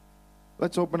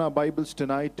Let's open our Bibles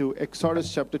tonight to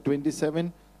Exodus chapter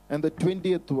 27 and the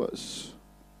 20th verse.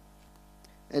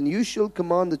 And you shall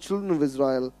command the children of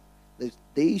Israel that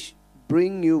they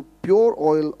bring you pure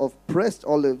oil of pressed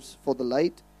olives for the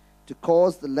light, to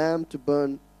cause the lamp to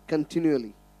burn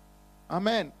continually.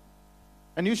 Amen.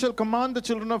 And you shall command the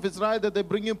children of Israel that they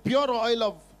bring you pure oil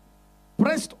of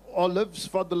pressed olives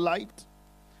for the light,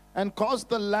 and cause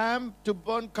the lamp to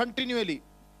burn continually.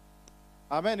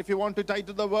 Amen. If you want to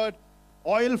title the word,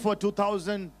 oil for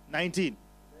 2019.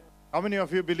 How many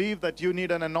of you believe that you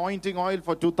need an anointing oil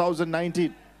for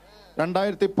 2019?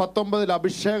 2019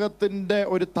 അഭിഷേകത്തിന്റെ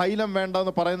ഒരു തൈലം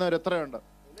വേണ്ടെന്ന് പറയുന്നവർ എത്രയുണ്ട്?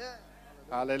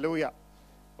 Hallelujah.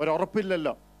 ഒരു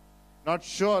ഉറപ്പില്ലല്ലോ. Not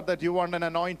sure that you want an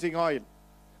anointing oil.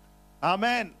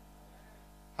 Amen.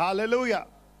 Hallelujah.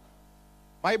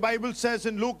 My Bible says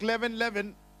in Luke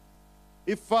 11:11,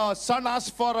 if a son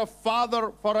asks for a father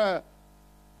for a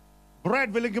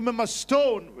bread, will he give him a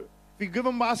stone? If he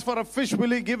ask for a fish, will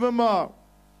he give him a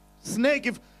snake?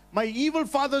 If my evil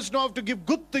fathers know how to give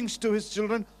good things to his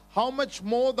children, how much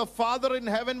more the Father in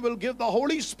heaven will give the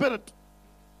Holy Spirit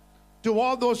to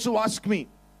all those who ask me.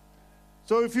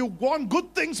 So if you want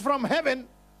good things from heaven,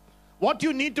 what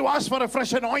you need to ask for a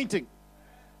fresh anointing.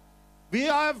 We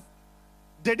have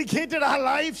dedicated our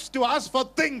lives to ask for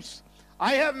things.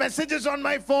 I have messages on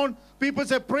my phone. People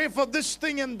say, pray for this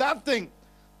thing and that thing.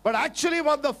 But actually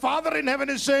what the Father in heaven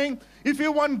is saying, if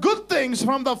you want good things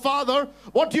from the Father,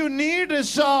 what you need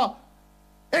is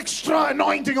extra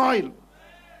anointing oil.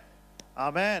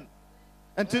 Amen.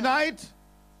 And tonight,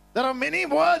 there are many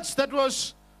words that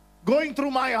was going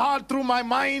through my heart, through my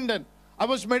mind, and I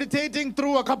was meditating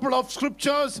through a couple of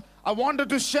scriptures. I wanted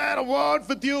to share a word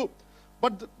with you.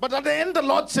 But at the end, the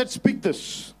Lord said, speak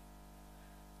this.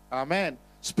 Amen.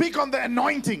 Speak on the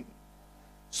anointing.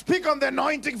 Speak on the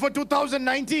anointing for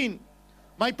 2019.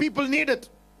 My people need it.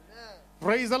 Amen.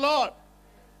 Praise the Lord.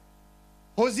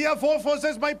 Hosea 4:4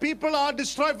 says, my people are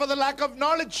destroyed for the lack of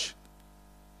knowledge.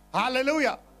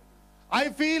 Hallelujah. I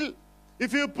feel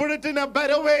if you put it in a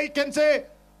better way, you can say,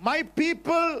 my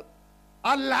people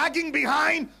are lagging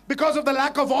behind because of the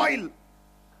lack of oil.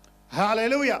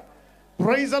 Hallelujah.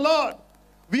 Praise the Lord.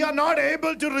 We are not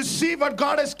able to receive what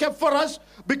God has kept for us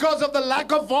because of the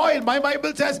lack of oil. My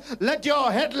Bible says, let your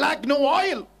head lack no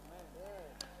oil.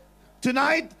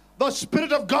 Tonight, the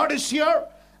Spirit of God is here.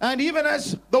 And even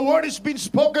as the word is being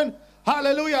spoken,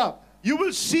 hallelujah, you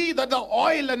will see that the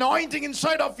oil anointing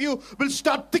inside of you will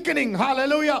start thickening.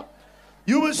 Hallelujah.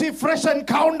 You will see fresh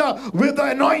encounter with the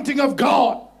anointing of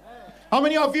God. How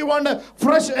many of you want a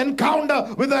fresh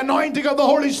encounter with the anointing of the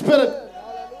Holy Spirit?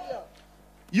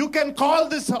 You can call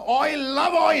this oil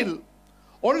love oil.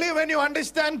 Only when you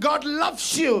understand God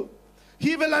loves you,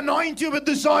 He will anoint you with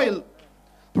this oil.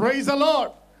 Praise the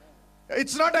Lord.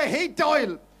 It's not a hate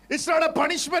oil. It's not a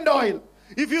punishment oil.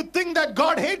 If you think that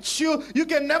God hates you, you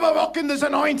can never walk in this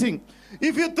anointing.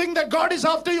 If you think that God is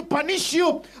after you, punish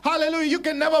you, hallelujah, you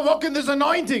can never walk in this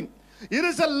anointing. It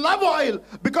is a love oil,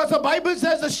 because the Bible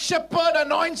says the shepherd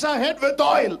anoints our head with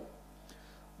oil.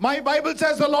 My Bible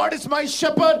says the Lord is my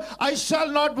shepherd, I shall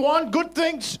not want good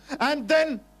things. And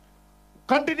then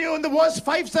continue in the verse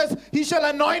 5 says, He shall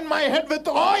anoint my head with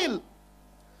oil.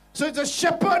 So it's a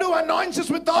shepherd who anoints us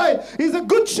with oil. He's a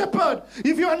good shepherd.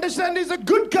 If you understand He's a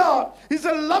good God, He's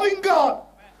a loving God,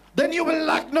 then you will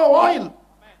lack no oil.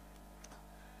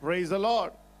 Praise the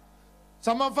Lord.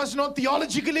 Some of us know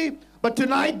theologically, but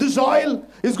tonight this oil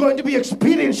is going to be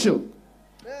experiential.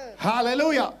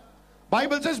 Hallelujah.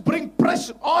 Bible says bring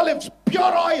pressed olives,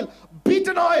 pure oil,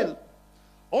 beaten oil.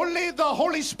 Only the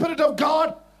Holy Spirit of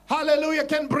God, hallelujah,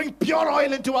 can bring pure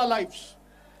oil into our lives.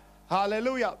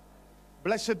 Hallelujah.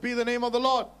 Blessed be the name of the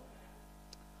Lord.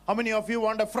 How many of you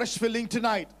want a fresh filling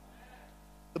tonight?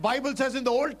 The Bible says in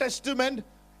the Old Testament,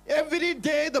 every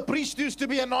day the priest used to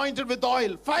be anointed with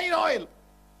oil, fine oil.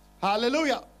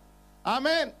 Hallelujah.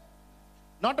 Amen.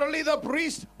 Not only the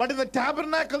priest, but in the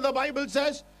tabernacle, the Bible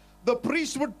says, the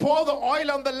priest would pour the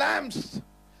oil on the lamps,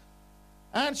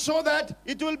 and so that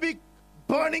it will be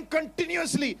burning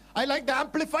continuously. I like the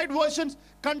amplified versions,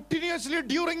 continuously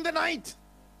during the night.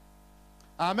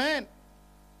 Amen.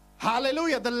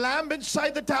 Hallelujah. The lamp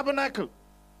inside the tabernacle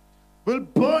will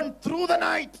burn through the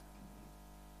night.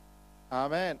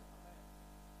 Amen.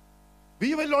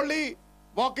 We will only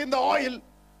walk in the oil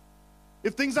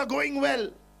if things are going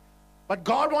well. But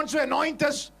God wants to anoint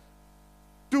us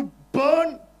to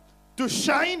burn, to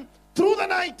shine through the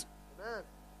night. Amen.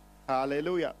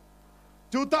 Hallelujah.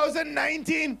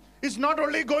 2019 is not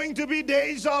only going to be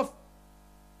days of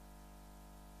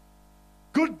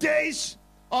good days,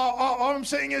 all I'm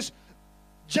saying is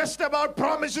just about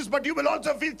promises, but you will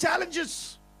also feel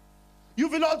challenges. You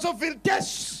will also feel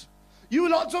tests. You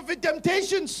will also feel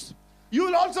temptations. You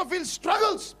will also feel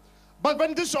struggles. But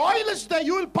when this oil is there,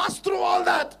 you will pass through all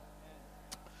that.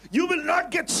 You will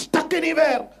not get stuck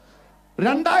anywhere.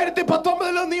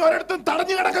 2019 നീ ഒരിടത്തും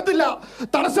തടഞ്ഞു കിടക്കത്തില്ല,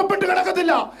 തടസ്സപ്പെട്ട്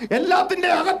കിടക്കത്തില്ല. എല്ലാത്തിന്റെ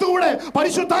അകത്തൂടെ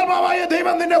പരിശുദ്ധാത്മാവായ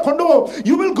ദൈവം നിന്നെ കൊണ്ടുപോകും.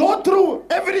 You will go through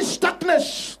every stuckness.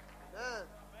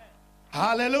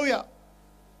 Hallelujah.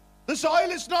 This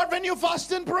oil is not when you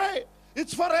fast and pray.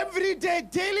 It's for everyday,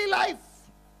 daily life.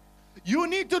 You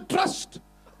need to trust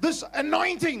this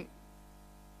anointing.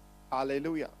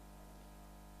 Hallelujah.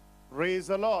 Praise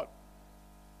the Lord.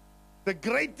 The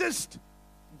greatest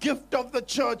gift of the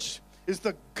church is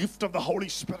the gift of the Holy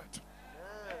Spirit.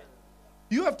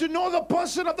 You have to know the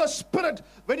person of the Spirit.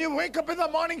 When you wake up in the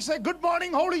morning, say, "Good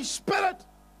morning, Holy Spirit."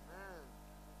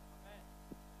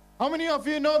 How many of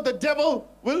you know the devil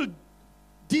will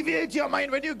deviate your mind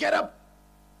when you get up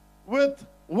with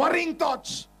worrying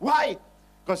thoughts? Why?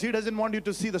 Because he doesn't want you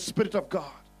to see the Spirit of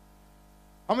God.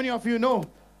 How many of you know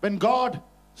when God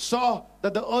saw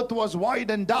that the earth was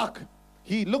wide and dark,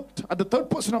 he looked at the third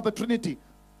person of the Trinity,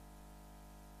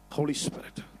 Holy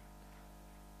Spirit.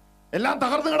 എല്ലാം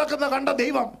തകർന്നു കിടക്കുന്ന കണ്ട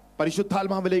ദൈവം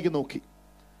പരിശുദ്ധാത്മാവിലേക്ക് നോക്കി.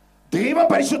 ദൈവം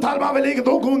പരിശുദ്ധാത്മാവിലേക്ക്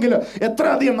നോക്കുമെങ്കിൽ എത്ര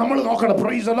അധികം നമ്മൾ നോക്കണം.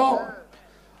 Praise the Lord.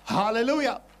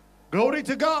 Hallelujah. Glory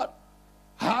to God.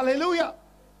 Hallelujah.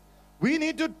 We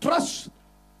need to trust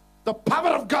the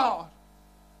power of God.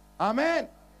 Amen.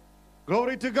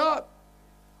 Glory to God.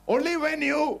 Only when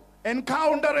you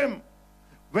encounter him,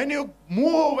 when you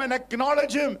move and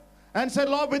acknowledge him and say,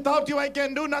 "Lord, without you I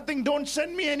can do nothing. Don't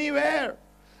send me anywhere."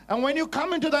 And when you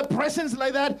come into that presence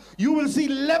like that, you will see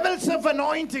levels of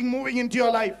anointing moving into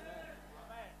your life.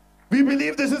 We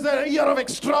believe this is a year of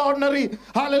extraordinary.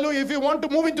 Hallelujah. If you want to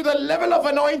move into the level of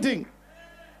anointing,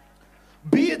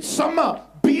 be it summer,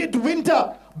 be it winter,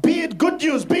 be it good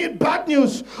news, be it bad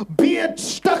news, be it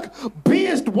stuck, be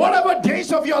it whatever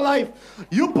days of your life,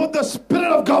 you put the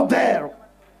Spirit of God there.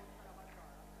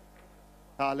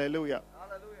 Hallelujah.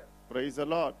 Hallelujah. Praise the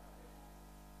Lord.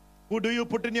 Who do you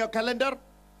put in your calendar?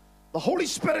 The Holy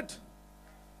Spirit.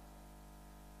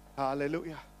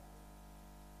 Hallelujah.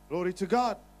 Glory to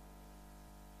God.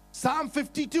 Psalm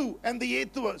 52 and the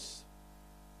 8th verse.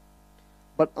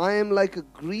 But I am like a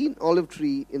green olive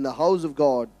tree in the house of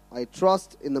God. I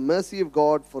trust in the mercy of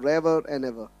God forever and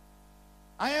ever.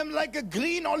 I am like a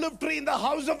green olive tree in the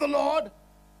house of the Lord,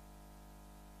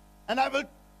 and I will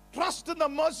trust in the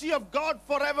mercy of God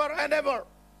forever and ever.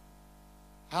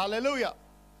 Hallelujah.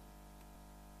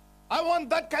 I want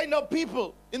that kind of people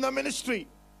in the ministry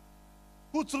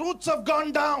whose roots have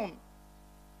gone down.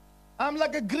 I'm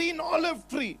like a green olive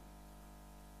tree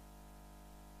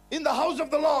in the house of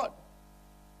the Lord.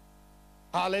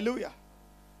 Hallelujah.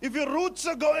 If your roots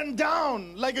are going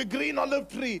down like a green olive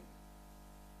tree,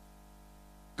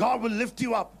 God will lift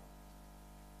you up.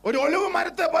 ഒരു olive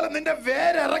മരത്തെ പോലെ നിന്റെ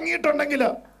വേര് ഇറങ്ങിയിട്ടുണ്ടെങ്കിൽ,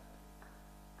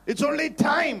 it's only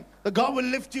time that God will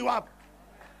lift you up.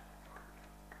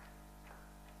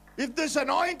 If this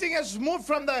anointing has moved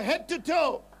from the head to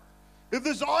toe, if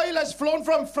this oil has flown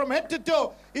from head to toe,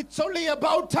 it's only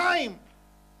about time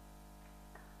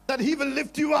that he will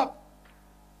lift you up.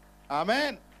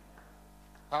 Amen.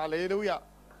 Hallelujah.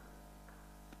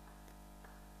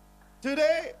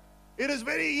 Today, it is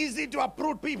very easy to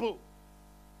uproot people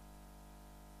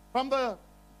from the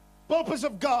purpose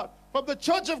of God, from the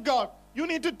church of God. You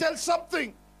need to tell something.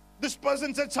 This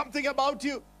person said something about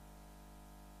you.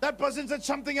 That person said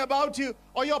something about you,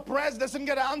 or your prayers doesn't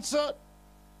get answered.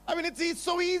 I mean, it's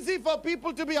so easy for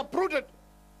people to be uprooted.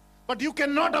 But you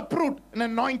cannot uproot an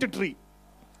anointed tree.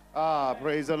 Ah,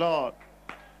 praise the Lord.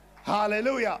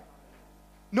 Hallelujah.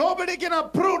 Nobody can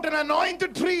uproot an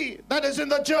anointed tree that is in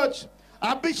the church.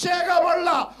 അഭിഷേകമുള്ള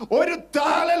ഒരു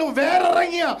താലൽ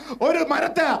വേറിറങ്ങിയ ഒരു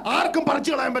മരത്തെ ആർക്കും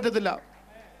പറിച്ചു കളയാൻ പറ്റത്തില്ല.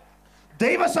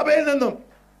 ദൈവസഭയിൽ നിന്നും,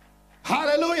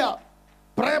 hallelujah,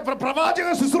 പ്രവാചക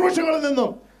ശുശ്രൂഷകളിൽ നിന്നും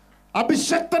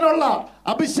അഭിഷക്തനുള്ള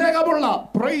അഭിഷേകമുള്ള,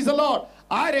 പ്രൈസ് ദി ലോർഡ്,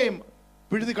 ആരെയും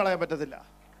പിഴുതി കളയാൻ പറ്റത്തില്ല.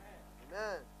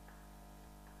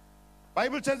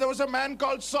 Bible says there was a man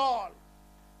called Saul.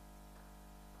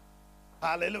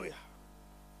 Hallelujah.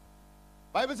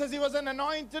 Bible says he was an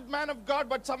anointed man of God,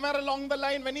 but somewhere along the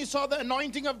line, when he saw the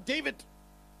anointing of David,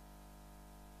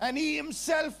 and he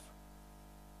himself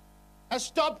has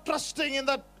stopped trusting in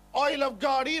that oil of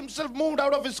God, he himself moved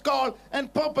out of his call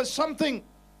and purpose. Something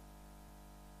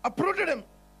uprooted him.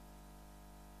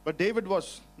 But David was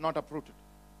not uprooted.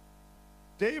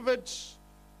 David's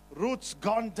roots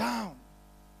gone down.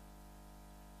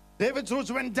 David's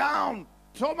roots went down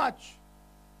so much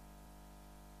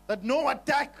that no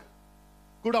attack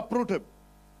could uproot him.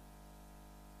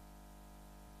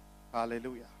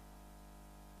 Hallelujah.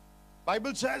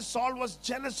 Bible says Saul was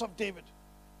jealous of David.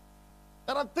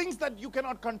 There are things that you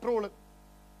cannot control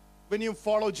when you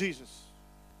follow Jesus.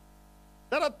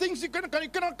 There are things you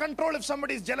cannot control if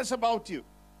somebody is jealous about you.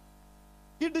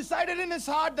 He decided in his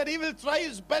heart that he will try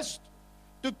his best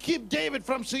to keep David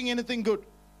from seeing anything good.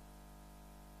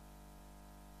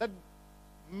 Let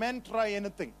men try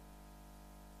anything.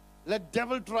 Let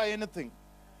devil try anything.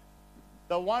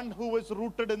 The one who is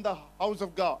rooted in the house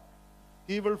of God,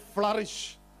 he will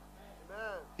flourish.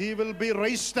 Amen. He will be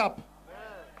raised up. Amen.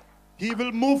 He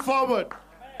will move forward.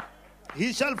 Amen.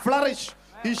 He shall flourish.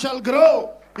 Amen. He shall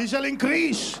grow. He shall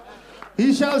increase. Amen.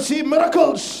 He shall see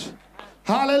miracles.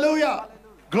 Hallelujah. Hallelujah.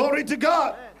 Glory to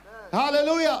God. Amen.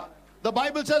 Hallelujah. The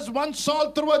Bible says once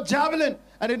Saul threw a javelin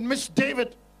and it missed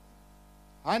David.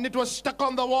 And it was stuck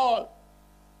on the wall.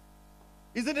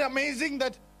 Isn't it amazing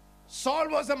that Saul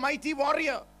was a mighty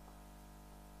warrior?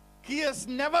 He has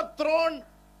never thrown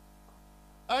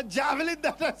a javelin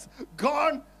that has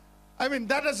gone,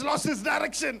 that has lost his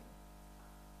direction.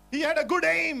 He had a good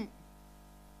aim.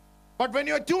 But when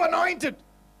you're too anointed,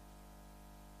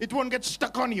 it won't get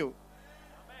stuck on you.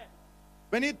 Amen.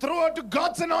 When he threw it to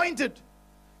God's anointed,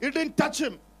 it didn't touch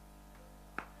him.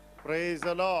 Praise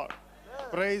the Lord.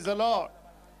 Praise the Lord.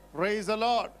 Praise the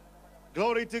Lord.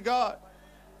 Glory to God.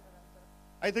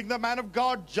 I think the man of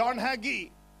God, John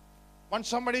Hagee, once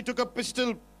somebody took a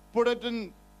pistol, put it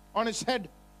on his head,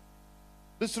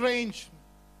 this range,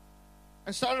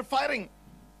 and started firing.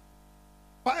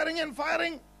 Firing and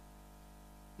firing.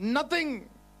 Nothing.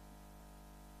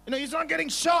 He's not getting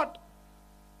shot.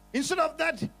 Instead of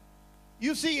that,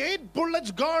 you see 8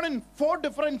 bullets gone in 4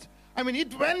 different,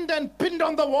 it went and pinned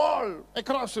on the wall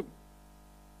across him.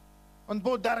 On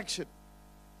both directions.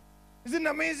 Isn't it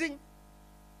amazing?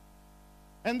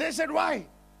 And they said, why?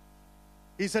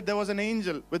 He said there was an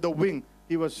angel with a wing.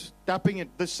 He was tapping it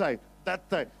this side, that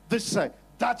side, this side,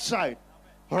 that side.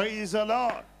 Praise the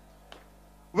Lord.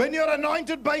 When you're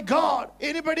anointed by God,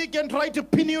 anybody can try to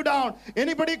pin you down.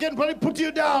 Anybody can put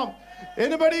you down.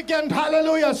 Anybody can,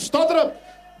 hallelujah, stotra.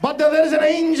 But there is an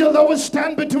angel that will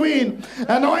stand between.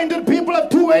 Anointed people have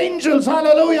 2 angels,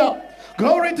 hallelujah.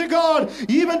 Glory to God.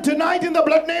 Even tonight in the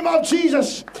blood name of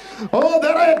Jesus. Oh,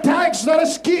 there are attacks, there are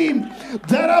schemes.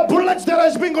 There are bullets that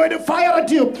has been going to fire at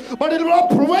you. But it will not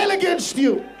prevail against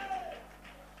you.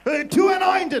 2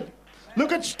 anointed.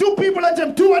 Look at 2 people at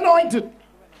them, 2 anointed.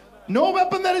 No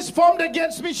weapon that is formed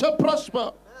against me shall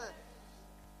prosper.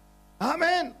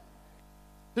 Amen.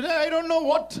 Today I don't know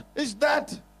what is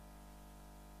that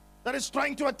is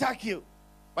trying to attack you.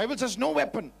 Bible says no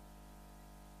weapon.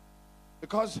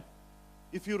 Because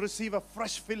if you receive a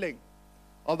fresh filling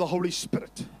of the Holy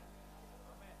Spirit.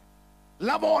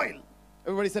 Love oil.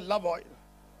 Everybody said love oil.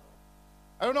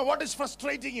 I don't know what is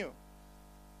frustrating you.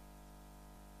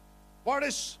 What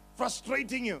is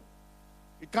frustrating you?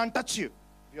 It can't touch you.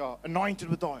 You're anointed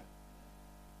with oil.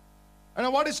 I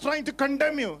know what is trying to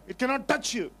condemn you. It cannot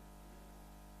touch you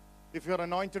if you're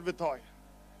anointed with oil.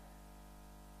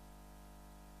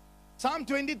 Psalm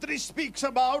 23 speaks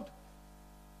about,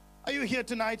 are you here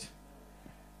tonight?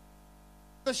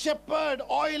 The shepherd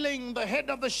oiling the head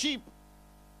of the sheep.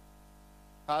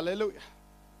 Hallelujah.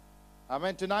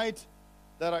 Amen. Tonight,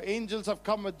 there are angels have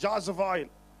come with jars of oil.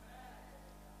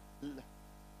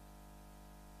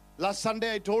 Last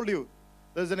Sunday I told you,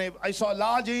 I saw a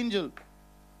large angel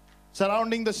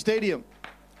surrounding the stadium.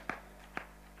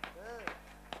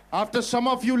 After some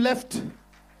of you left,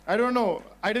 I don't know,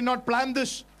 I did not plan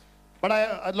this,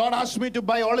 but Lord asked me to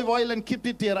buy olive oil and keep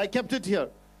it here. I kept it here.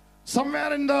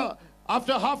 Somewhere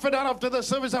after half an hour after the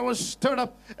service, I was stirred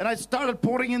up and I started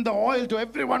pouring in the oil to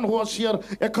everyone who was here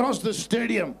across the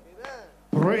stadium.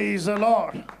 Amen. Praise the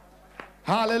Lord.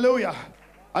 Hallelujah.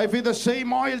 I feel the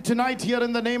same oil tonight here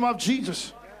in the name of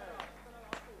Jesus.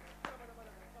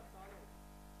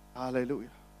 Hallelujah.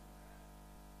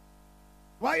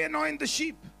 Why anoint the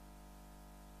sheep?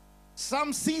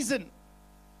 Some season,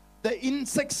 the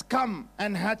insects come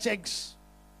and hatch eggs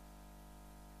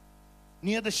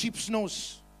near the sheep's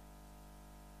nose.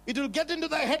 It will get into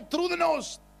the head through the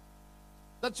nose.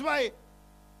 That's why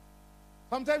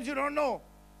sometimes you don't know.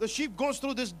 The sheep goes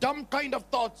through this dumb kind of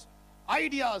thoughts,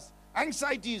 ideas,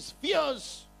 anxieties,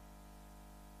 fears.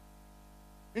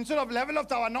 Instead of level of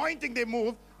the anointing they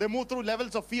move through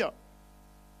levels of fear.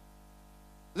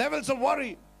 Levels of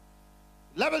worry.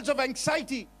 Levels of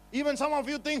anxiety. Even some of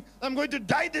you think, I'm going to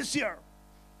die this year.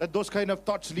 Let those kind of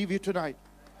thoughts leave you tonight.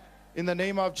 In the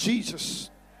name of Jesus.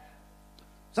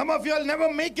 Some of you will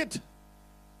never make it.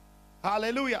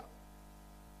 Hallelujah.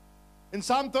 In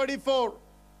Psalm 34,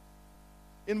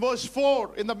 in verse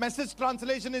 4, in the Message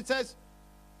translation, it says,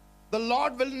 the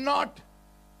Lord will not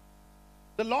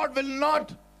The Lord will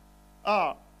not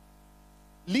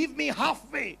leave me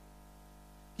halfway.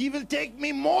 He will take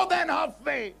me more than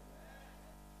halfway.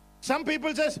 Some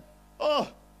people says, oh,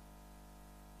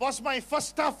 was my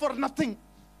first half for nothing?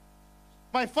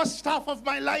 My first half of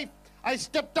my life, I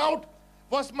stepped out,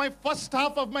 was my first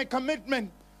half of my commitment,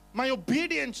 my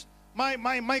obedience,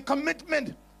 my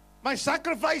commitment, my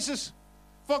sacrifices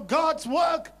for God's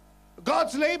work,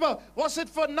 God's labor. Was it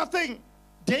for nothing?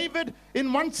 David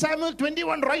in 1 Samuel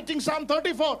 21 writing Psalm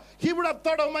 34, he would have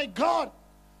thought, oh my God,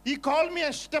 he called me,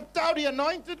 I stepped out, he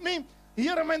anointed me.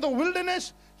 Here am I in the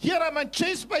wilderness. Here am I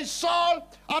chased by Saul.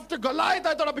 After Goliath,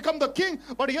 I thought I'd become the king.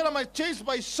 But here am I chased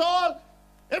by Saul.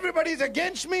 Everybody's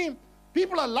against me.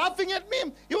 People are laughing at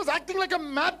me. He was acting like a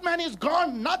madman. He's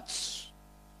gone nuts.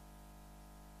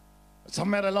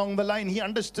 Somewhere along the line, he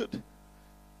understood.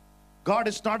 God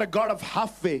is not a God of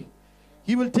halfway.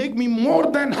 He will take me more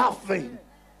than halfway.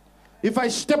 If I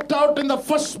stepped out in the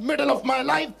first middle of my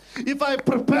life, if I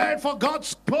prepared for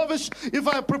God's purpose, if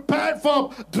I prepared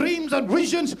for dreams and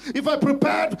visions, if I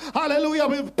prepared, hallelujah,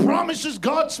 with promises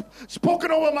God's spoken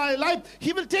over my life,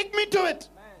 He will take me to it.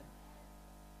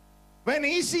 When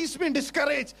He sees me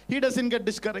discouraged, He doesn't get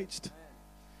discouraged.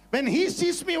 When He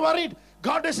sees me worried,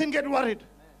 God doesn't get worried.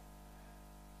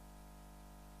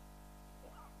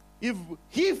 If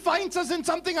He finds us in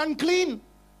something unclean,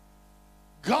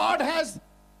 God has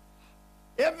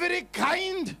every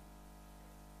kind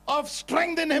of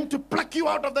strength in Him to pluck you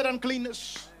out of that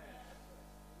uncleanness.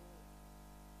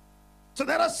 So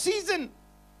there are seasons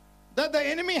that the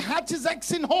enemy hatches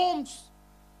eggs in homes,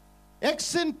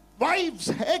 eggs in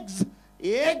wives,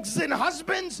 eggs in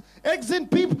husbands, eggs in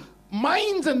people,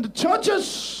 minds and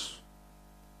churches.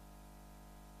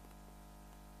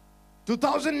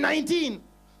 2019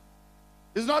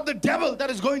 is not the devil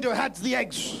that is going to hatch the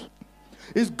eggs.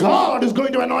 Is God is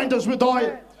going to anoint us with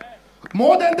oil.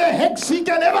 More than the eggs He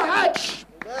can ever hatch.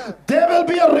 There will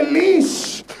be a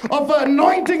release of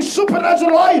anointing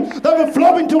supernatural oil that will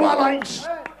flow into our lives.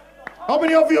 How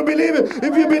many of you believe it?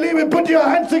 If you believe it, put your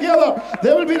hands together.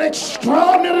 There will be an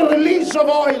extraordinary release of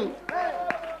oil.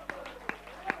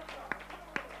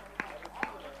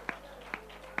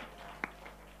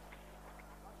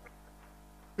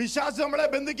 പിശാച് നമ്മളെ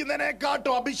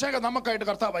ബന്ധിക്കുന്നതിനെക്കാട്ടും അഭിഷേകം നമുക്കായിട്ട്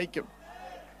കർത്താവ് അയക്കും.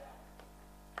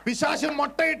 പിശാച്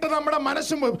മുട്ടയിട്ട് നമ്മുടെ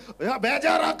മനസ്സും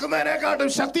ബേജാറാക്കുന്നതിനെക്കാട്ടും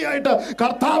ശക്തിയായിട്ട്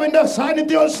കർത്താവിന്റെ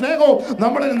സാന്നിധ്യവും സ്നേഹവും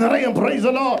നമ്മളിൽ നിറയും. Praise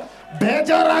the Lord.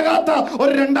 ബേജാറാകാത്ത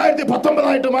ഒരു 2019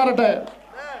 ആയിട്ട് മാറട്ടെ.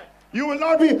 You will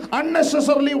not be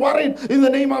unnecessarily worried in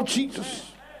the name of Jesus.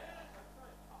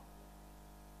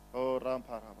 Oh,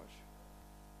 Ramparabash.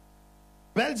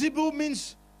 Beelzebub means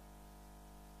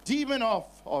demon of,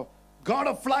 or God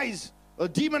of flies, a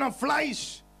demon of flies.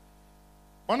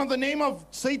 One of the name of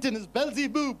Satan is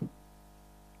Beelzebub.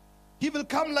 He will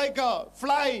come like a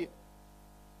fly.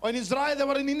 Or in Israel, they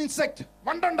were an insect.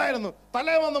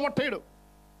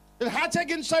 It'll hatch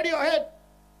egg inside your head.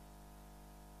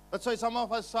 That's why some of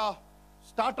us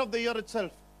start of the year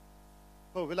itself.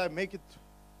 Oh, will I make it?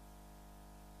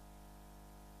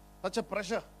 Such a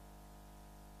pressure.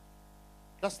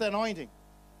 That's the anointing.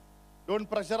 Don't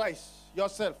pressurize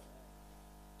yourself.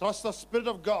 Trust the Spirit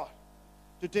of God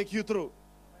to take you through.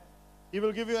 He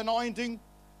will give you anointing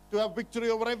to have victory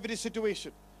over every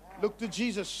situation. Look to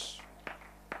Jesus.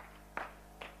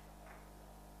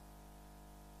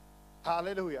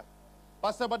 Hallelujah.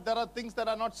 Pastor, but there are things that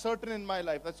are not certain in my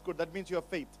life. That's good. That means you have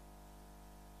faith.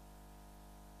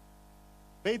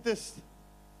 Faith is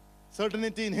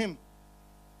certainty in Him.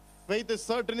 Faith is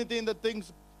certainty in the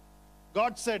things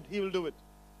God said He will do it.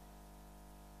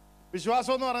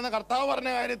 വിശ്വാസം എന്ന് പറയുന്ന കർത്താവ് പറഞ്ഞ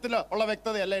കാര്യത്തിൽ ഉള്ള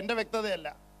വ്യക്തതയല്ല, എൻ്റെ വ്യക്തതയല്ല.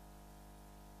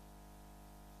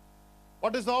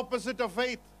 What is the opposite of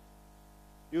faith?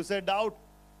 You say doubt,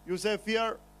 you say fear,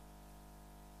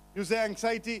 you say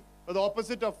anxiety, but the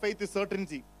opposite of faith is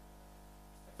certainty.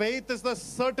 Faith is the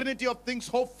certainty of things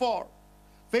hoped for.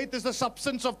 Faith is the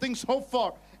substance of things hoped for,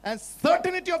 and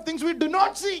certainty of things we do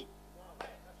not see.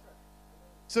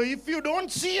 So if you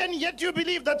don't see and yet you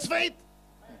believe, that's faith.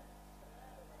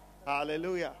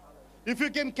 Hallelujah. If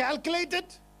you can calculate it,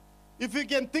 if you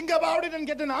can think about it and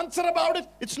get an answer about it,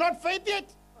 it's not faith yet.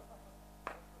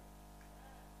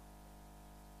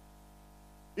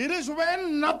 It is when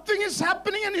nothing is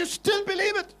happening and you still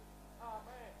believe it.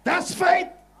 That's faith.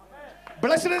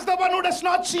 Blessed is the one who does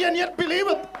not see and yet believe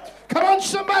it. Come on,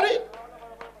 somebody.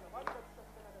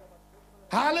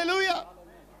 Hallelujah.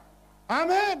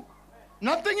 Amen.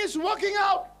 Nothing is working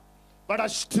out, but I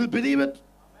still believe it.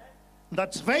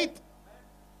 That's faith.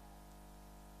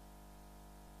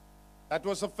 That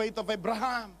was the faith of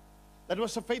Abraham. That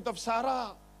was the faith of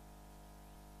Sarah.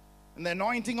 And the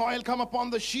anointing oil come upon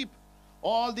the sheep.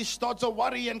 All these thoughts of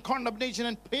worry and condemnation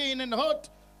and pain and hurt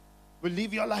will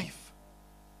leave your life.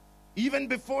 Even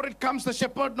before it comes, the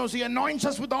shepherd knows. He anoints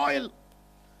us with oil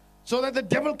so that the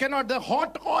devil cannot. The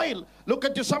hot oil. Look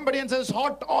at somebody and says,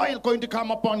 hot oil going to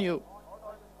come upon you.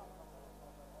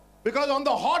 Because on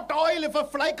the hot oil, if a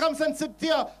fly comes and sits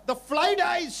here, the fly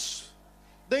dies.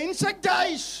 The insect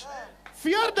dies.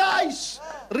 Fear dies.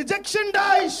 Rejection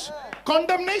dies.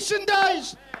 Condemnation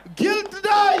dies. Guilt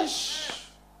dies.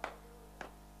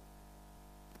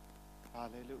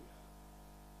 Hallelujah.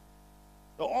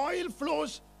 The oil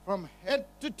flows from head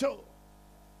to toe.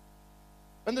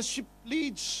 When the shepherd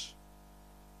leads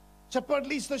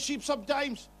the sheep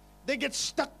sometimes, they get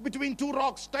stuck between two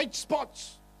rocks, tight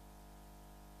spots.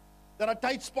 There are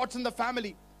tight spots in the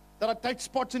family. There are tight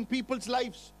spots in people's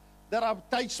lives. There are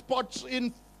tight spots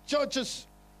in churches.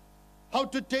 How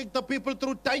to take the people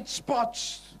through tight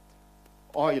spots?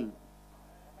 Oil.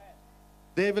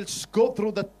 They will go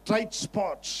through the tight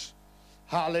spots.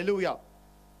 Hallelujah.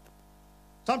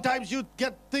 Sometimes you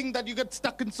think that you get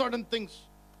stuck in certain things.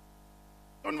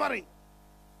 Don't worry.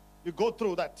 You go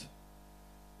through that.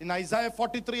 In Isaiah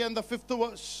 43 and the 5th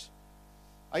verse.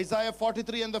 Isaiah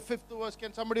 43 and the 5th verse.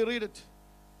 Can somebody read it?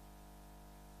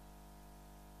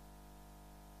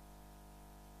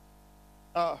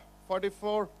 Uh,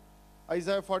 44.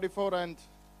 Isaiah 44, and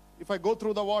if I go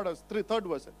through the waters, third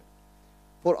verse.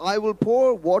 For I will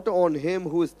pour water on him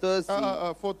who is thirsty.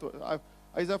 Fourth verse.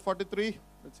 Isaiah 43.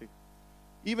 Let's see.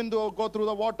 Even though I go through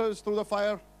the waters, through the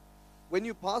fire. When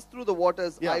you pass through the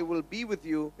waters, Yeah. I will be with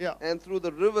you. Yeah. And through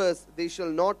the rivers, they shall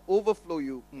not overflow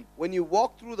you. When you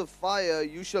walk through the fire,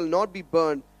 you shall not be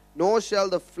burned, nor shall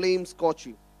the flame scorch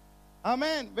you.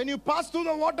 Amen. When you pass through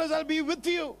the waters, I'll be with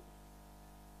you.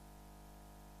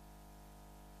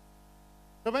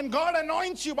 So when God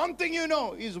anoints you, one thing you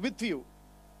know, He's with you.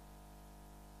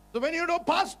 So when you don't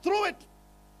pass through it,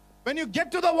 when you get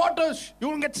to the waters, you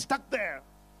won't get stuck there.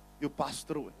 You pass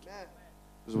through it. Amen.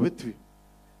 He's with you.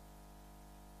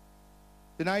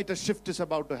 Tonight a shift is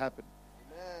about to happen.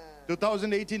 Amen.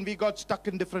 2018 we got stuck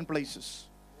in different places.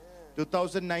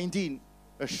 2019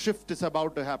 a shift is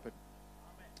about to happen.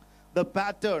 The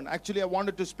pattern, actually I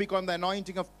wanted to speak on the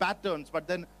anointing of patterns, but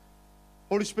then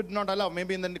Holy Spirit did not allow.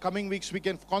 Maybe in the coming weeks we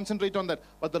can concentrate on that.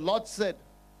 But the Lord said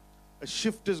a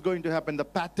shift is going to happen. The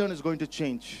pattern is going to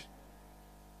change.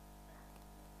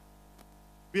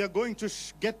 We are going to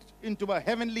get into a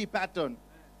heavenly pattern.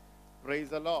 Praise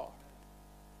the Lord.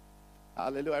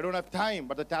 Hallelujah. I don't have time,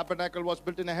 but the tabernacle was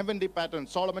built in a heavenly pattern.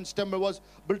 Solomon's temple was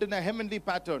built in a heavenly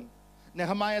pattern.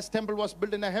 Nehemiah's temple was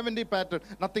built in a heavenly pattern.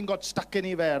 Nothing got stuck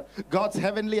anywhere. God's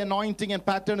heavenly anointing and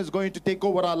pattern is going to take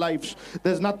over our lives.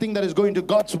 There's nothing that is going to,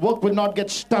 God's work will not get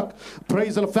stuck.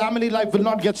 Praise the Lord. Family life will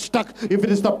not get stuck if it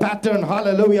is the pattern.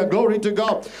 Hallelujah. Glory to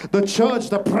God. The church,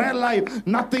 the prayer life,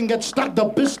 nothing gets stuck. The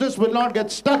business will not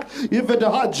get stuck. If it,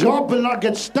 our job will not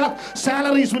get stuck.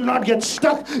 Salaries will not get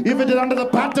stuck. If it is under the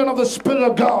pattern of the Spirit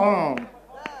of God.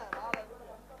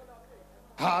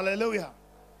 Hallelujah.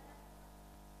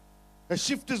 A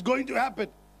shift is going to happen.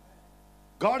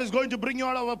 God is going to bring you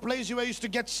out of a place where you used to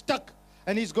get stuck,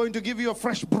 and He's going to give you a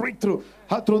fresh breakthrough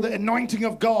through the anointing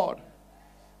of God.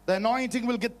 The anointing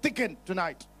will get thickened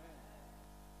tonight.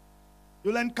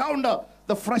 You'll encounter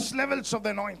the fresh levels of the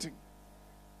anointing.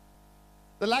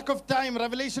 The lack of time,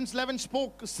 Revelation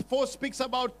 11:4 speaks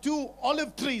about two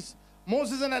olive trees,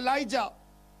 Moses and Elijah.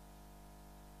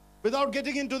 Without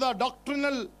getting into the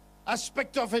doctrinal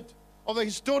aspect of it, or the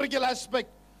historical aspect,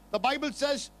 the Bible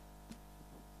says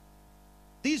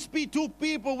these two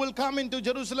people will come into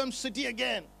Jerusalem city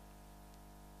again.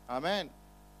 Amen.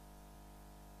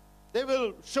 They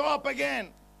will show up again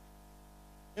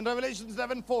in Revelation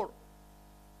 11:4.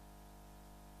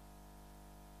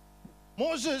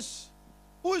 Moses,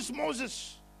 who is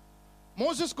Moses?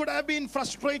 Moses could have been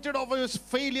frustrated over his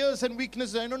failures and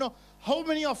weaknesses. I don't know how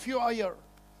many of you are here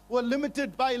who are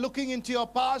limited by looking into your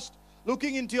past,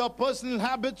 looking into your personal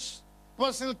habits,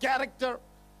 personal character.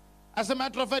 As a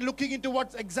matter of fact, looking into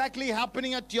what's exactly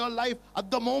happening at your life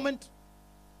at the moment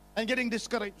and getting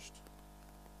discouraged.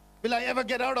 Will I ever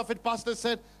get out of it? Pastor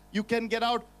said, you can get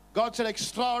out. God said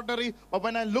extraordinary, but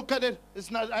when I look at it, it's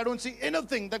not, I don't see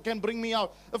anything that can bring me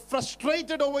out.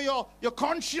 Frustrated over you're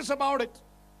conscious about it.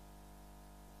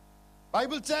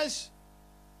 Bible says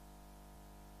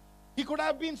he could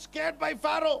have been scared by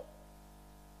Pharaoh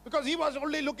because he was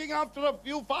only looking after a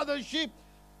few father's sheep.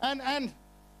 And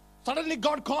suddenly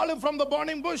God called him from the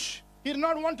burning bush. He did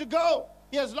not want to go.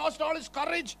 He has lost all his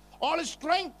courage, all his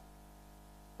strength.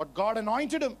 But God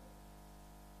anointed him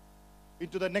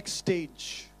into the next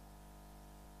stage.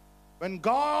 When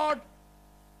God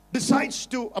decides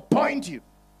to appoint you,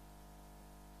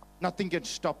 nothing can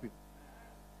stop you.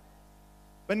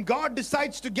 When God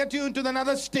decides to get you into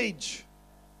another stage,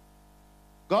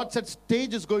 God said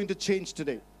stage is going to change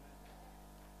today.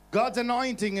 God's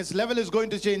anointing, His level is going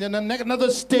to change. And another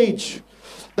stage,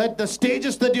 that the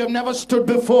stages that you have never stood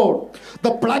before,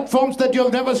 the platforms that you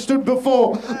have never stood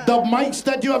before, the mics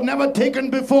that you have never taken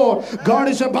before, God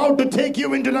is about to take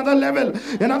you into another level,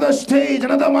 another stage,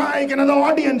 another mic, another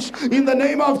audience. In the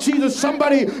name of Jesus,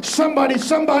 somebody,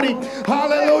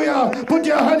 hallelujah, put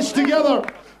your hands together.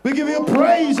 We give you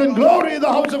praise and glory in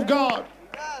the house of God.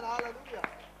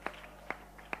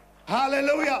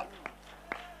 Hallelujah.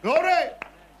 Glory.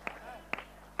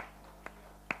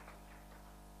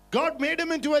 God made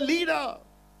him into a leader.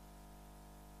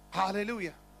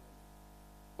 Hallelujah.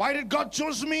 Why did God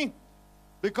choose me?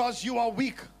 Because you are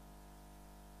weak.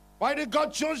 Why did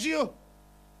God choose you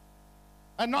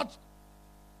and not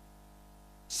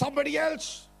somebody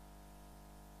else?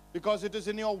 Because it is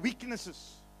in your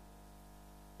weaknesses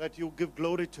that you give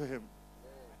glory to Him.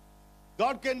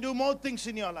 God can do more things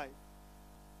in your life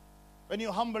when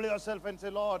you humble yourself and say,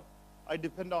 Lord, I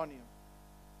depend on you.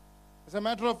 As a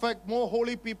matter of fact, more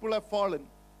holy people have fallen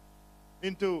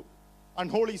into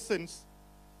unholy sins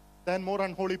than more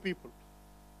unholy people.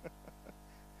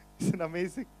 Isn't it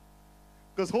amazing?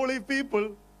 Because holy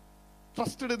people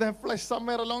trusted in their flesh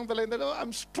somewhere along the line. They know,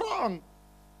 I'm strong.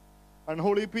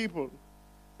 Unholy people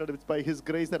said, it's by His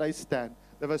grace that I stand.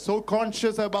 They were so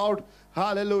conscious about,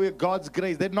 hallelujah, God's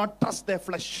grace. They did not trust their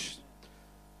flesh,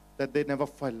 that they never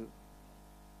fell.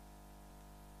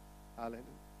 Hallelujah.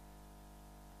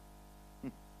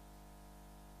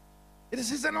 It is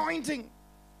His anointing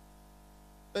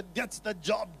that gets the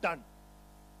job done.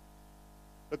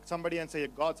 Look somebody and say,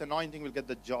 God's anointing will get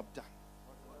the job done.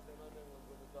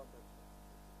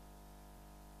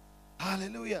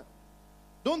 Hallelujah.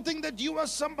 Don't think that you are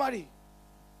somebody.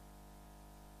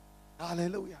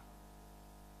 Hallelujah.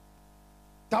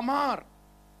 Tamar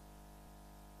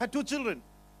had 2 children,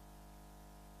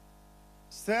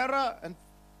 Sarah and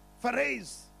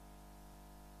Pharez.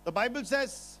 The Bible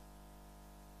says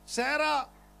Sarah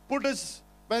put his,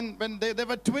 when they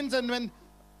were twins, and when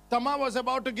Tamar was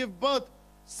about to give birth,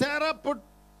 Sarah put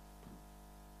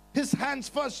his hands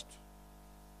first.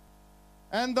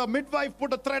 And the midwife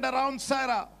put a thread around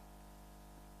Sarah.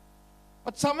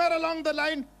 But somewhere along the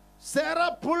line,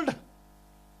 Sarah pulled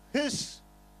his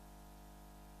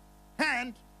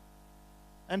hand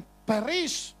and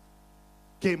Pharez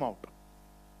came out.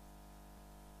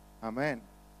 Amen.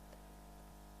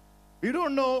 We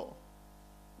don't know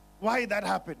why that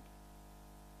happened.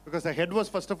 Because the head was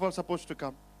first of all supposed to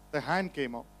come. The hand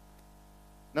came out.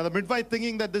 Now the midwife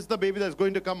thinking that this is the baby that's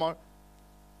going to come out.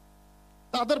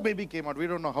 The other baby came out. We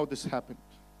don't know how this happened.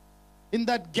 In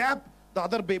that gap, the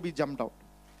other baby jumped out.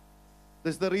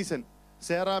 This is the reason.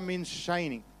 Sarah means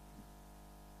shining.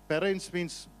 Pharez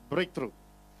means breakthrough.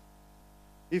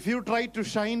 If you try to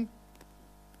shine,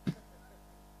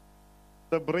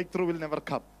 the breakthrough will never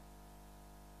come.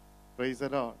 Praise the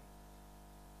Lord.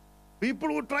 People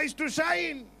who tries to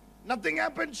shine, nothing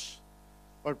happens.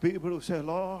 But people who say,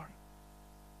 Lord,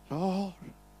 Lord,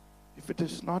 if it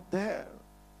is not there,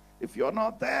 if you're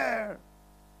not there,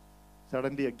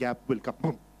 suddenly a gap will come.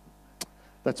 Boom.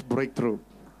 That's breakthrough.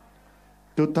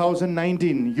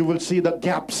 2019, you will see the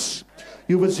gaps.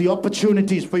 You will see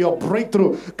opportunities for your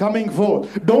breakthrough coming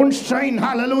forth. Don't shine.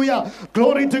 Hallelujah.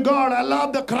 Glory to God. Allow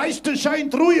the Christ to shine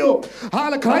through you.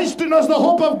 Hallelujah. Christ in us, the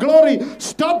hope of glory.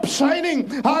 Stop shining.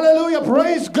 Hallelujah.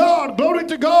 Praise God. Glory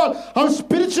to God. How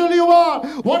spiritual you are.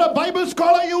 What a Bible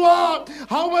scholar you are.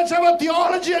 How much of a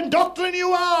theology and doctrine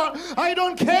you are. I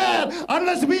don't care.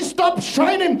 Unless we stop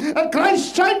shining and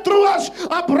Christ shine through us,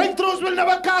 our breakthroughs will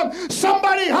never come.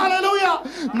 Somebody, hallelujah.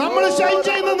 നമ്മൾ ഷൈൻ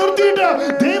ചെയ്യുന്ന നിർത്തിയിട്ട്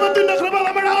ദൈവത്തിന്റെ കൃപ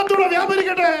നമ്മുടെ അകത്തൂടെ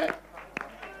വ്യാപരിക്കട്ടെ.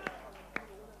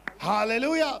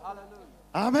 Hallelujah.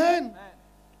 Amen.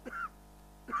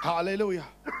 Hallelujah.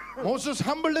 Moses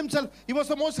humbled himself. He was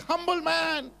the most humble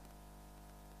man.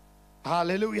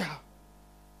 Hallelujah.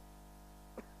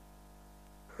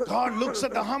 God looks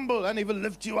at the humble and He will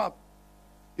lift you up.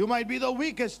 You might be the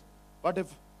weakest, but if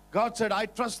God said, I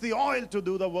trust the oil to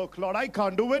do the work, Lord, I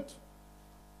can't do it.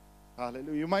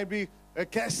 Hallelujah. You might be a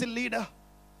castle leader.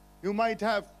 You might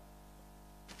have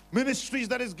ministries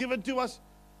that is given to us,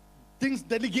 things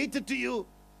delegated to you.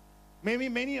 Maybe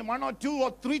 1 or 2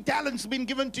 or 3 talents been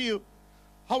given to you.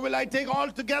 How will I take all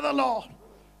together, Lord?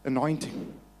 Anointing.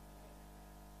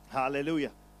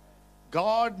 Hallelujah.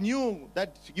 God knew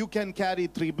that you can carry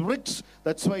 3 bricks.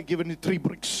 That's why He given you 3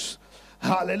 bricks.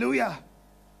 Hallelujah.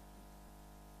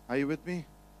 Are you with me?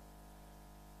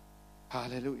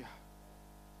 Hallelujah.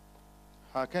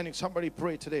 Can somebody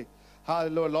pray today?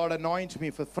 Hallelujah. Lord, anoint me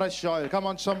for fresh oil. Come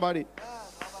on, somebody.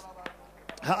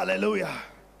 Hallelujah.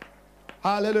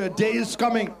 Hallelujah. Day is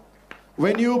coming.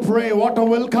 When you pray, water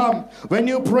will come. When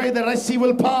you pray, the Red Sea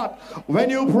will part. When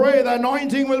you pray, the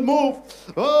anointing will move.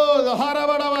 Oh, the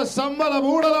Harabadava Sambala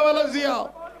Budala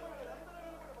Valazia.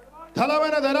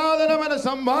 Talamana Daradana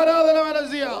Sambara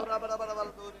Valazia.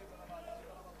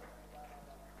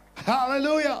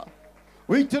 Hallelujah.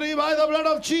 Victory by the blood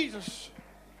of Jesus.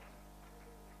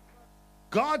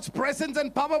 God's presence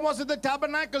and power was in the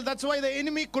tabernacle. That's why the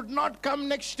enemy could not come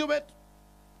next to it.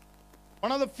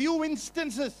 One of the few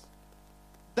instances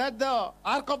that the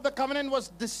Ark of the Covenant was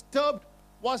disturbed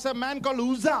was a man called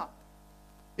Uzzah.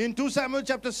 In 2 Samuel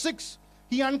chapter 6,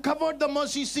 he uncovered the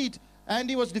mercy seat and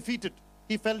he was defeated.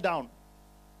 He fell down.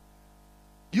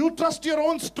 You trust your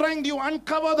own strength. You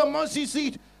uncover the mercy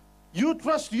seat. You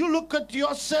look at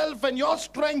yourself and your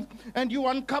strength and you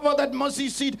uncover that mercy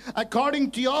seat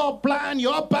according to your plan,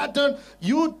 your pattern.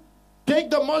 You take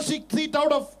the mercy seat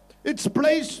out of its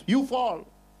place, you fall.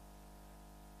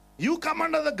 You come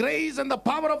under the grace and the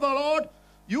power of the Lord.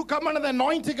 You come under the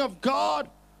anointing of God.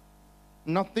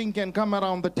 Nothing can come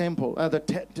around the temple, the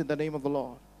tent in the name of the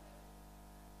Lord.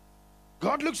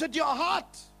 God looks at your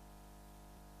heart.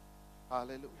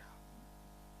 Hallelujah.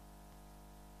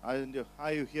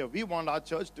 Are you here? We want our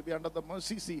church to be under the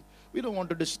mercy seat. We don't want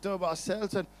to disturb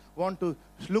ourselves and want to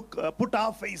put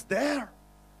our face there.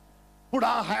 Put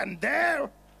our hand there.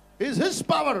 It's His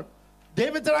power.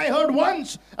 David said, I heard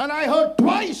once and I heard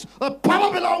twice. The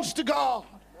power belongs to God.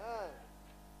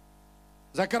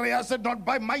 Zechariah said, not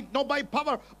by might, nor by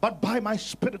power, but by my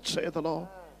spirit, saith the Lord.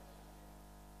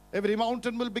 Every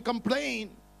mountain will become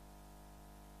plain.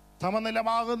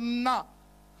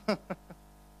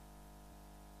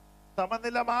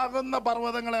 സമനിലമാകുന്ന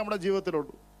പർവ്വതങ്ങളെ നമ്മുടെ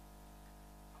ജീവിതത്തിലുള്ളൂ.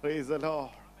 Praise the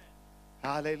Lord.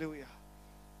 Hallelujah.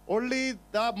 Only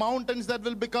the mountains that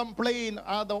will become plain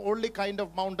are the only kind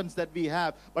of mountains that we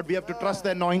have. But we have to trust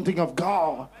the anointing of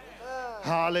God.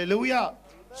 Hallelujah.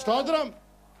 Stotram.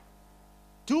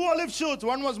 2 olive shoots.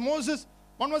 One was Moses,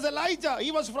 one was Elijah.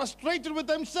 He was frustrated with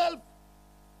himself.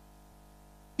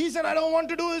 He said, I don't want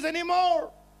to do this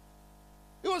anymore.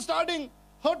 He was starting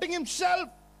hurting himself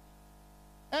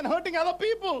and hurting other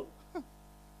people.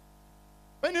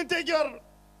 When you take your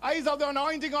eyes of the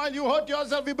anointing oil, you hurt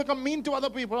yourself, you become mean to other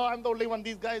people. Oh, I'm the only one.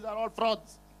 These guys are all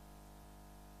frauds.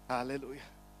 Hallelujah.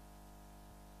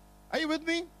 Are you with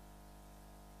me?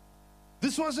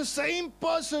 This was the same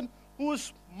person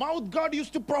whose mouth God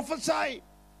used to prophesy.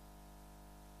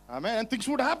 Amen. And things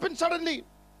would happen suddenly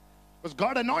because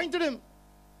God anointed him.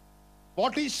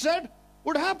 What he said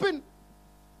would happen.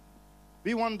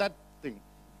 We want that thing,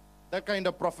 that kind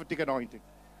of prophetic anointing.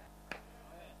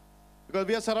 Because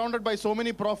we are surrounded by so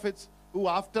many prophets who,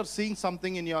 after seeing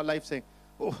something in your life, say,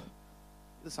 oh,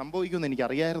 this സംഭവിക്കുമെന്ന്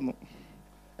എനിക്കറിയായിരുന്നു.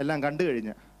 എല്ലാം കണ്ടു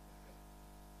കഴിഞ്ഞ.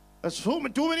 There's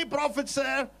too many prophets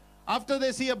there. After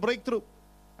they see a breakthrough,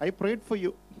 I prayed for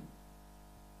you.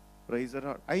 Praise the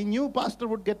Lord. I knew pastor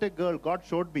would get a girl. God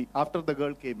showed me after the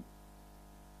girl came.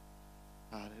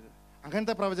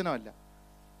 അങ്ങനത്തെ പ്രവചനമല്ല.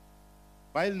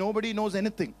 While nobody knows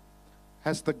anything,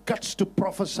 has the guts to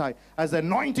prophesy, has the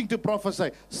anointing to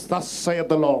prophesy. Thus saith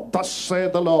the Lord, thus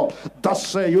saith the Lord, thus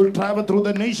say. You'll travel through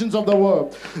the nations of the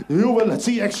world. You will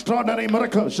see extraordinary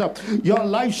miracles. Your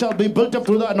life shall be built up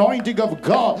through the anointing of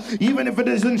God. Even if it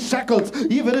is in shackles,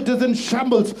 even if it is in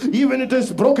shambles, even if it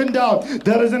is broken down,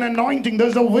 there is an anointing.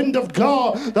 There's a wind of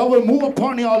God that will move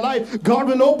upon your life. God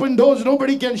will open doors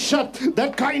nobody can shut.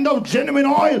 That kind of genuine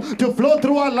oil to flow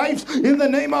through our lives in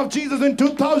the name of Jesus in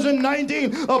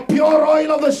 2019. A pure oil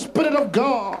of the Spirit of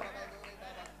God.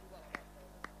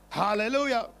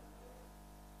 Hallelujah.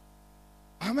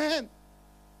 Amen.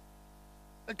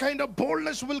 The kind of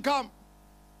boldness will come.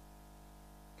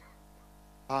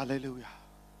 Hallelujah.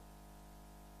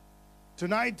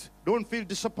 Tonight, don't feel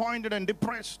disappointed and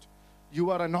depressed.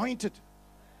 You are anointed.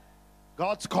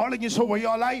 God's calling is over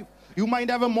your life. You might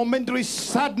have a momentary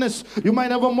sadness. You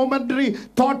might have a momentary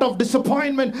thought of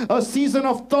disappointment. A season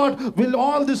of thought, will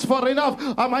all this for enough?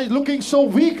 Am I looking so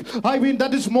weak? I mean,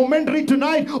 that is momentary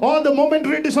tonight. All the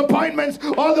momentary disappointments,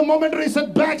 all the momentary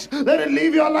setbacks, let it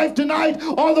leave your life tonight.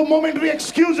 All the momentary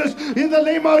excuses in the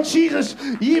name of Jesus.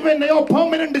 Even your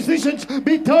permanent decisions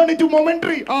be turned into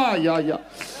momentary.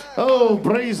 Oh,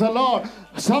 praise the Lord.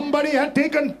 Somebody had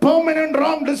taken permanent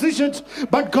wrong decisions,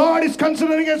 but God is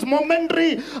considering as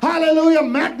momentary. Hallelujah.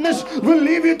 Madness will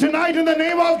leave you tonight in the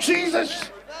name of Jesus.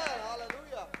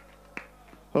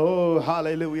 Oh,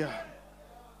 hallelujah.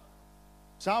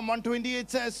 Psalm 128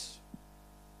 says,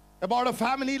 about a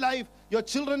family life. Your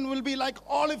children will be like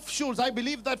olive shoots. I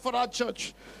believe that for our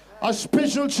church. Our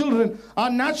spiritual children, our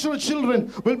natural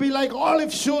children will be like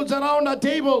olive shoots around our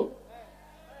table.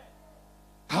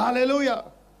 Hallelujah.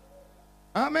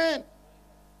 Amen.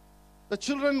 The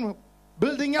children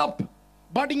building up,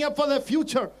 budding up for their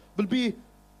future will be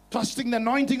trusting the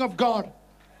anointing of God.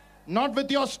 Not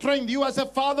with your strength. You as a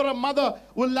father or mother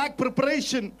will lack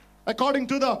preparation according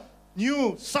to the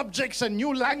new subjects and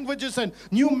new languages and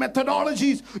new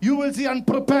methodologies. You will see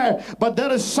unprepared, but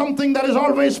there is something that is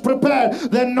always prepared.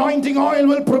 The anointing oil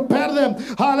will prepare them.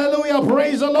 Hallelujah.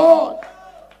 Praise the Lord.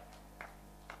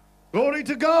 Glory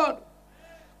to God.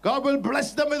 God will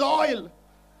bless them with oil.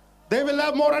 They will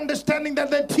have more understanding than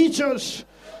their teachers.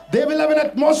 They will have an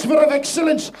atmosphere of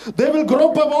excellence. They will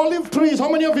grow up olive trees.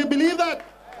 How many of you believe that?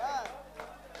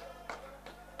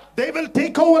 They will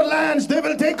take over lands, they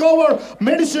will take over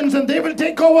medicines, and they will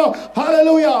take over,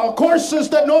 hallelujah, courses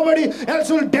that nobody else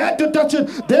will dare to touch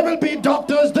it. They will be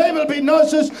doctors, they will be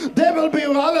nurses, they will be,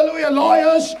 hallelujah,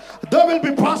 lawyers, they will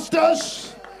be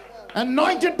pastors,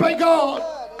 anointed by God.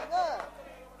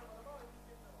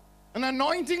 An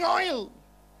anointing oil.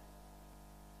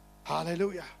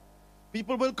 Hallelujah.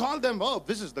 People will call them, oh,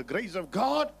 this is the grace of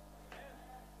God.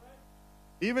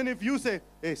 Even if you say,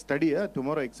 hey, study,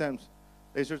 tomorrow exams.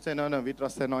 They should say, no, we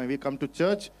trust the anointing. We come to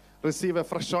church, receive a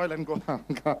fresh oil and go.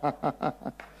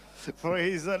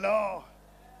 Praise the Lord.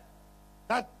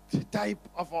 That type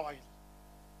of oil.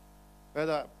 Where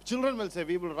the children will say,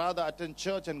 we will rather attend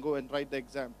church and go and write the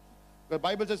exam. The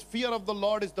Bible says, fear of the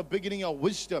Lord is the beginning of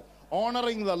wisdom.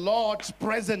 Honoring the Lord's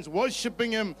presence,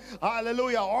 worshiping Him.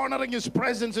 Hallelujah. Honoring His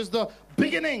presence is the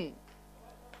beginning.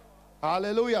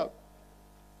 Hallelujah.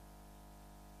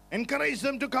 Encourage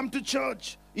them to come to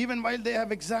church even while they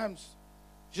have exams.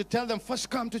 You should tell them, first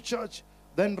come to church,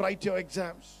 then write your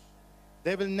exams.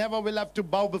 They will never have to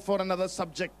bow before another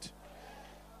subject.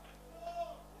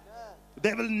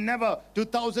 They will never.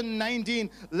 2019,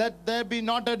 let there be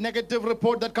not a negative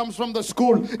report that comes from the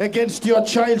school against your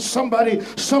child. Somebody,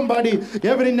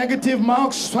 every negative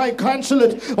marks, I cancel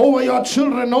it over your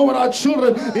children, over our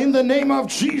children, in the name of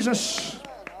Jesus.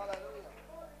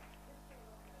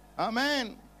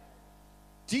 Amen.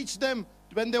 Teach them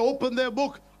when they open their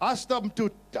book, ask them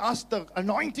to ask the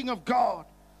anointing of God.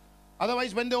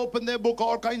 Otherwise, when they open their book,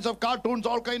 all kinds of cartoons,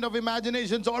 all kinds of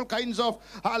imaginations, all kinds of,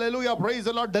 hallelujah, praise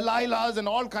the Lord, Delilahs and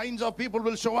all kinds of people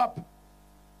will show up.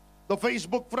 The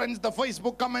Facebook friends, the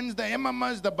Facebook comments, the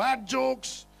MMS, the bad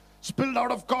jokes, spilled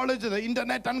out of college, the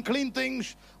internet, unclean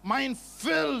things, mind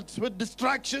filled with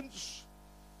distractions.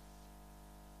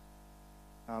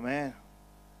 Amen.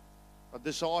 But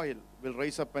this oil will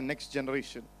raise up a next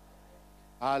generation.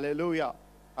 Hallelujah.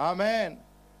 Amen.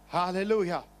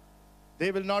 Hallelujah.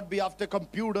 They will not be after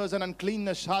computers and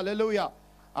uncleanness. Hallelujah.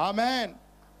 Amen.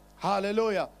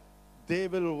 Hallelujah. They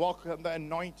will walk in the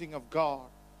anointing of God.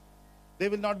 They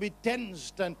will not be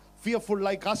tensed and fearful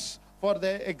like us for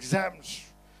their exams.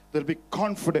 They'll be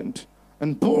confident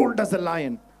and bold as a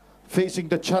lion facing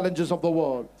the challenges of the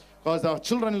world. Because our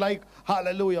children like,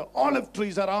 hallelujah, olive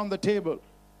trees around the table.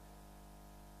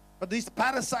 But these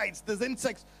parasites, these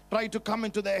insects, try to come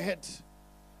into their heads.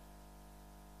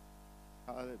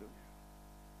 Hallelujah.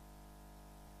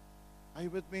 Are you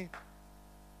with me?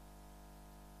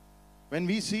 When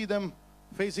we see them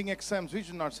facing exams, we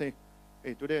should not say,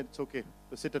 hey, today it's okay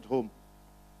to sit at home.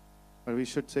 But we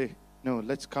should say, no,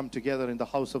 let's come together in the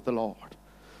house of the Lord.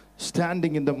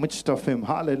 Standing in the midst of Him.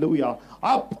 Hallelujah.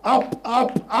 Up, up,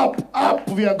 up, up, up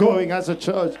we are going as a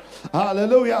church.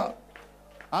 Hallelujah.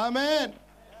 Amen.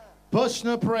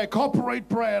 Personal prayer, corporate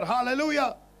prayer.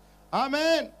 Hallelujah.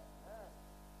 Amen.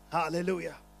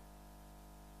 Hallelujah.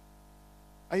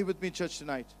 Are you with me, church,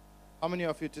 tonight? How many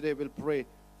of you today will pray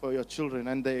for your children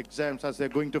and their exams as they're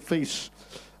going to face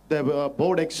their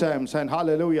board exams, and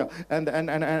hallelujah, and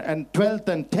 12th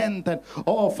and 10th,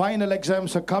 and final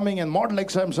exams are coming and model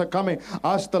exams are coming.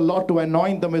 Ask the Lord to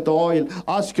anoint them with oil.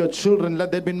 Ask your children,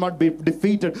 let them not be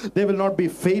defeated. They will not be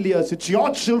failures. It's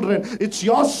your children. It's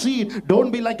your seed.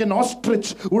 Don't be like an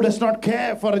ostrich who does not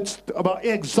care for its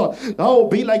eggs. Oh,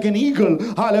 be like an eagle,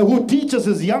 who teaches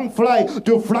his young fly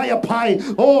to fly up high.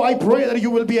 Oh, I pray that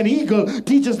you will be an eagle,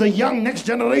 teaches the young next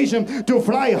generation to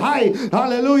fly high.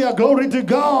 Hallelujah. Glory to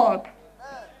God.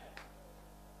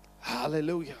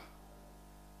 Hallelujah.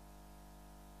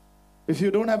 If you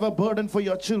don't have a burden for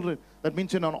your children, that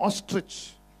means you're an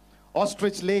ostrich.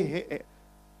 Ostrich lay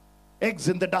eggs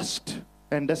in the dust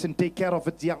and doesn't take care of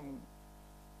its young.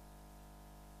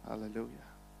 Hallelujah.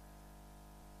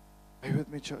 Are you with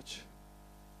me, church?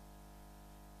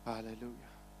 Hallelujah.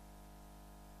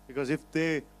 Because if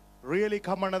they really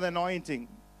come under the anointing,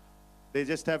 They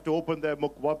just have to open their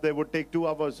book. What they would take 2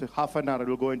 hours, half an hour, it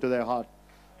will go into their heart.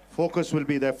 Focus will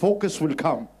be there. Focus will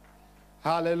come.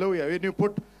 Hallelujah. When you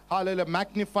put, hallelujah,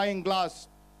 magnifying glass,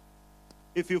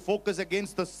 if you focus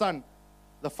against the sun,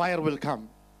 the fire will come.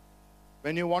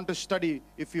 When you want to study,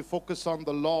 if you focus on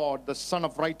the Lord, the Son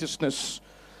of righteousness,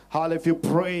 hallelujah, if you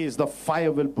praise, the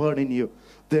fire will burn in you.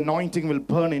 The anointing will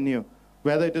burn in you.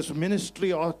 Whether it is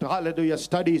ministry or, hallelujah,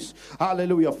 studies,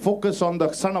 hallelujah, focus on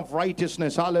the Son of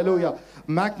righteousness, hallelujah,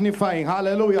 magnifying,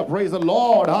 hallelujah, praise the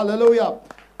Lord, hallelujah,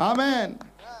 amen.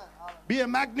 Be a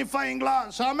magnifying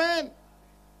glass, amen.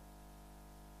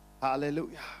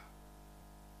 Hallelujah.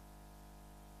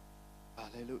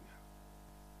 Hallelujah.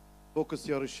 Focus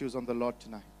your issues on the Lord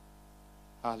tonight.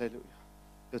 Hallelujah.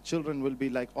 The children will be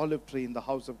like olive tree in the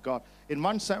house of God. In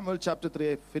 1 Samuel chapter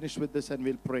 3, I finish with this and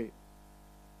we'll pray.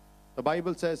 The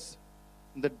Bible says,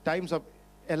 in the times of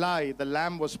Eli, the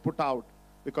lamb was put out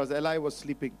because Eli was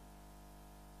sleeping.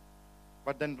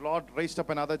 But then Lord raised up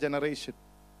another generation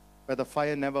where the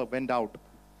fire never went out.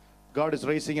 God is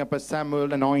raising up a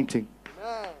Samuel anointing.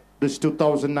 This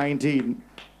 2019,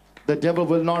 the devil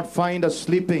will not find us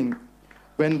sleeping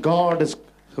when God is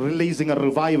releasing a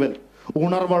revival.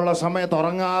 ഉണർവുള്ള സമയത്ത്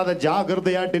ഉറങ്ങാതെ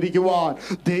ജാഗ്രതയായിട്ടിരിക്കുവാൻ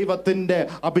ദൈവത്തിന്റെ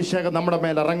അഭിഷേകം നമ്മുടെ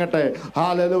മേൽ ഇറങ്ങട്ടെ.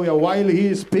 Hallelujah. While he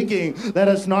is speaking, let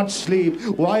us not sleep.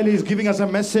 While he is giving us a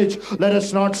message, let us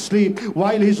not sleep.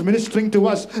 While he is ministering to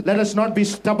us, let us not be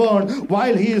stubborn.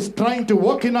 While he is trying to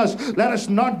work in us, let us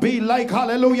not be like,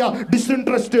 hallelujah,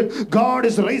 disinterested. God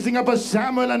is raising up a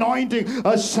Samuel anointing,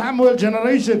 a Samuel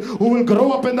generation who will grow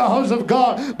up in the house of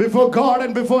God, before God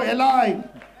and before Eli.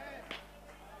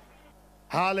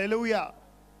 Hallelujah.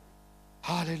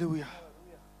 Hallelujah.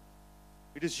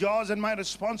 It is yours and my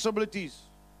responsibilities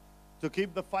to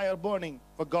keep the fire burning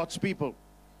for God's people.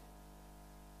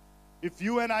 If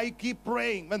you and I keep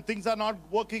praying when things are not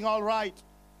working all right,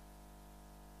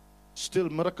 still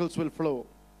miracles will flow.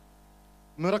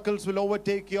 Miracles will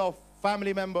overtake your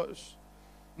family members.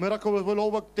 Miracles will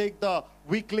overtake the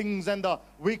weaklings and the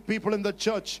weak people in the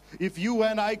church. If you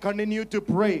and I continue to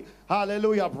pray,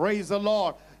 hallelujah, praise the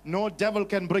Lord, no devil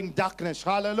can bring darkness.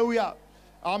 Hallelujah.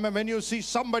 Amen. When you see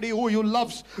somebody who you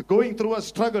love going through a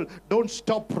struggle, don't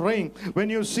stop praying. When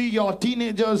you see your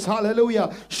teenagers, hallelujah,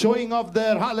 showing off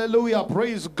their, hallelujah,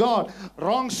 praise God,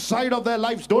 wrong side of their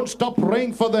lives, don't stop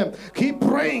praying for them. Keep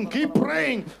praying, keep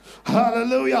praying.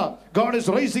 Hallelujah. God is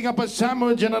raising up a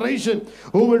Samuel generation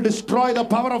who will destroy the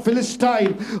power of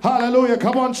Philistine. Hallelujah.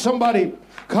 Come on, somebody.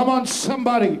 Come on,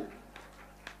 somebody.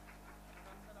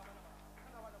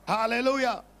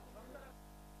 Hallelujah.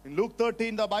 In Luke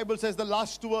 13, the Bible says the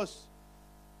last verse,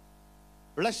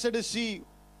 blessed is he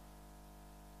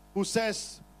who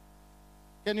says,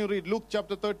 can you read Luke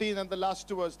chapter 13 and the last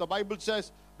verse? The Bible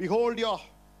says, behold, your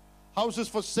house is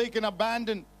forsaken,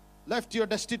 abandoned, left you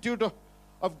destitute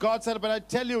of God's help. But I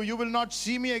tell you, you will not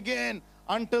see me again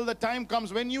until the time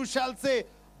comes when you shall say,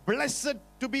 blessed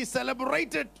to be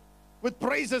celebrated with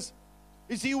praises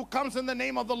is he who comes in the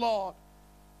name of the Lord.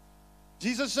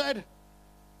 Jesus said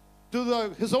to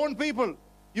his own people,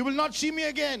 you will not see me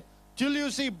again till you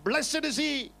see, blessed is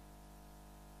he,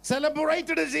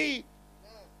 celebrated is he.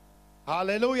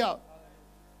 Hallelujah.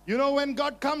 You know, when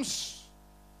God comes,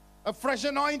 a fresh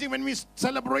anointing, when we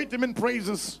celebrate him in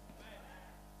praises.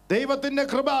 Devathinte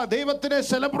kripa, Devathine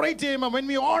celebrate him, when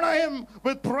we honor him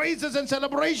with praises and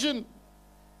celebration.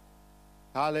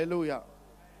 Hallelujah.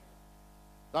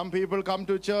 Some people come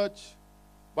to church.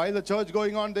 While the church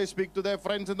going on, they speak to their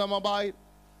friends in the mobile.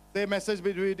 They message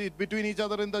between each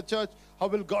other in the church. How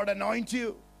will God anoint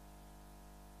you?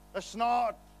 That's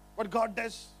not what God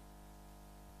does.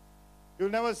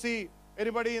 You'll never see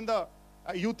anybody in the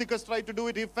Eutychus try to do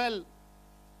it. He fell.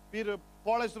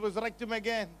 Paul has to resurrect him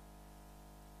again.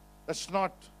 That's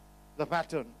not the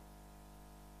pattern.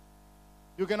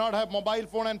 You cannot have mobile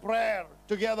phone and prayer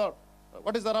together.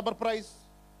 What is the rubber price?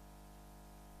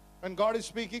 When God is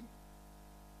speaking.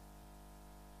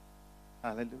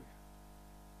 Hallelujah.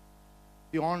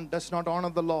 He does not honor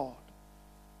the Lord.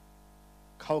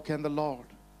 How can the Lord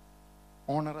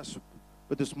honor us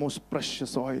with his most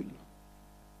precious oil?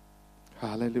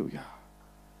 Hallelujah.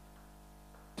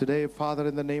 Today, Father,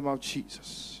 in the name of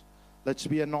Jesus, let's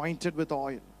be anointed with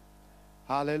oil.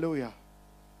 Hallelujah.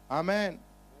 Amen.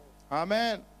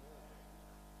 Amen.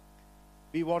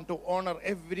 We want to honor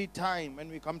every time when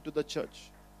we come to the church.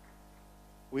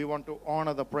 We want to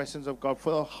honor the presence of God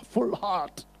for a full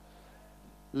heart.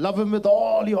 Love him with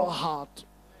all your heart,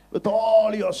 with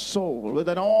all your soul, with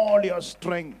all your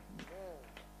strength.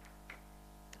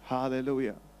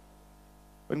 Hallelujah.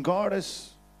 When God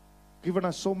has given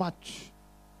us so much,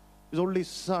 his only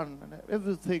Son and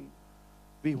everything,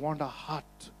 We want our heart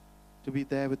to be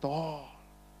there with all,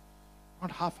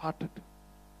 not half-hearted.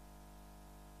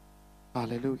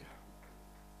 Hallelujah.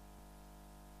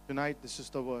 Tonight, this is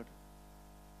the word.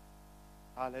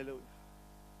 Hallelujah.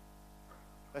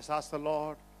 Let's ask the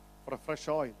Lord for a fresh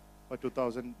oil for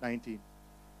 2019.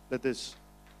 Let this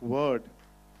word,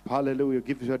 hallelujah,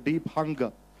 give you a deep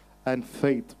hunger and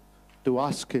faith to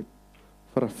ask Him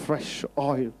for a fresh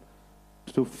oil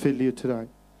to fill you tonight.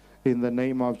 In the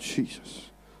name of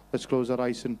Jesus. Let's close our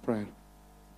eyes in prayer.